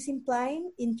does this imply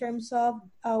in terms of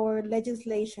our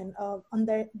legislation on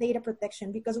the data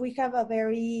protection, because we have a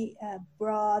very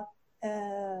broad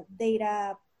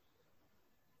data,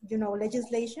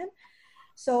 legislation.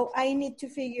 So I need to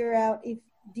figure out if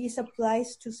this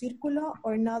applies to Círculo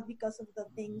or not, because of the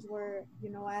things we're,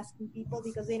 asking people,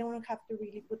 because they don't have to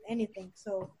really put anything.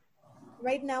 So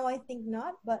right now, I think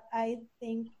not, but I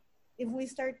think if we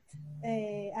start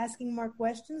asking more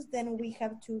questions, then we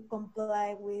have to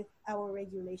comply with our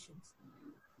regulations.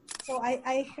 So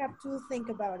I have to think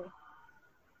about it.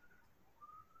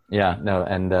 Yeah, no,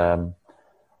 and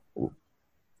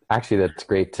actually that's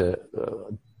great to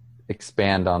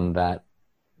expand on that.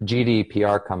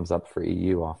 GDPR comes up for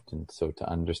EU often, so to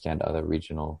understand other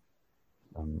regional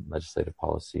legislative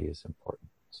policy is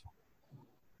important.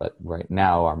 But right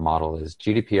now, our model is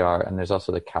GDPR, and there's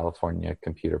also the California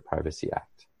Computer Privacy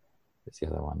Act. It's the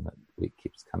other one that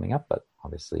keeps coming up, but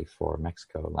obviously for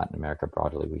Mexico, Latin America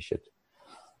broadly, we should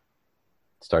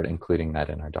start including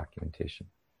that in our documentation.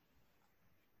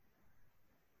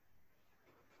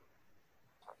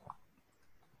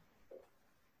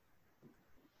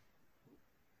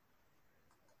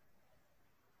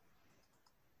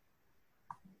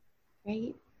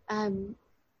 Great.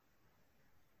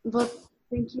 Well,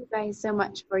 thank you guys so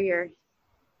much for your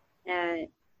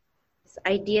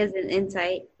ideas and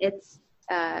insight. It's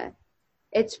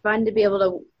fun to be able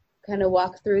to kind of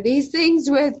walk through these things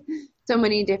with so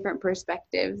many different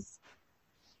perspectives.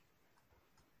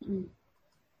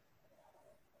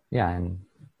 Yeah, and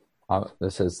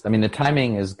the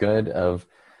timing is good.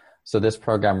 So this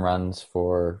program runs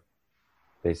for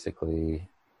basically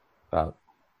about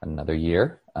another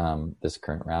year, this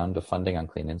current round of funding on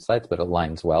Clean Insights, but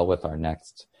aligns well with our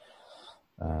next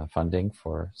funding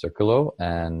for Círculo.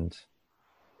 And,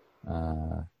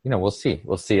 we'll see.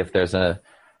 We'll see if there's a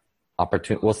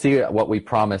opportunity. We'll see what we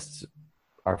promised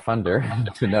our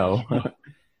funder to know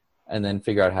and then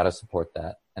figure out how to support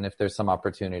that. And if there's some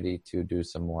opportunity to do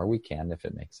some more, we can, if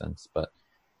it makes sense. But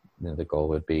the goal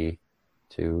would be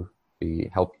to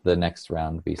help the next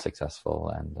round be successful.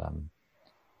 And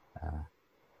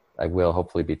I will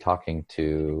hopefully be talking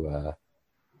to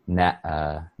Nat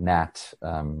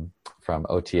from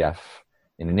OTF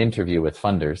in an interview with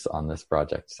funders on this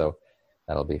project. So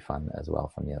that'll be fun as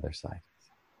well from the other side.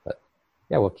 But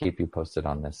yeah, we'll keep you posted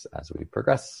on this as we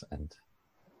progress. And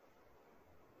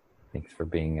thanks for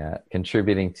being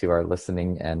contributing to our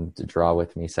listening and draw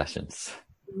with me sessions.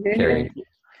 Carrie.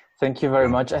 Thank you very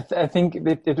much. I think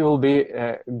it will be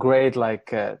great,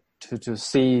 to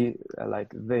see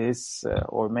like this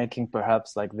or making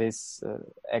perhaps like this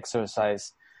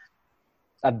exercise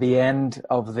at the end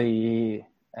of the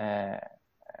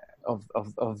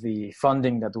of the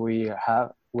funding that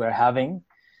we're having,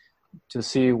 to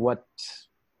see what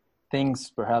things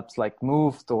perhaps like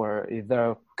moved, or if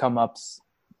there come up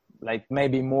like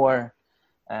maybe more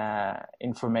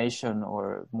information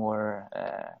or more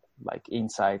like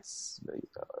insights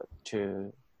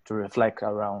to reflect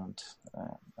around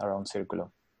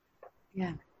Círculo.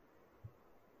 Yeah.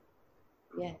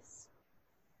 Yes.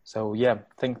 So yeah,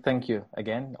 thank you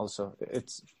again. Also,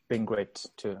 it's been great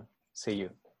to see you.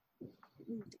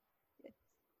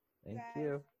 Thank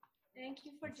you. Thank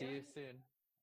you for See you joining. soon.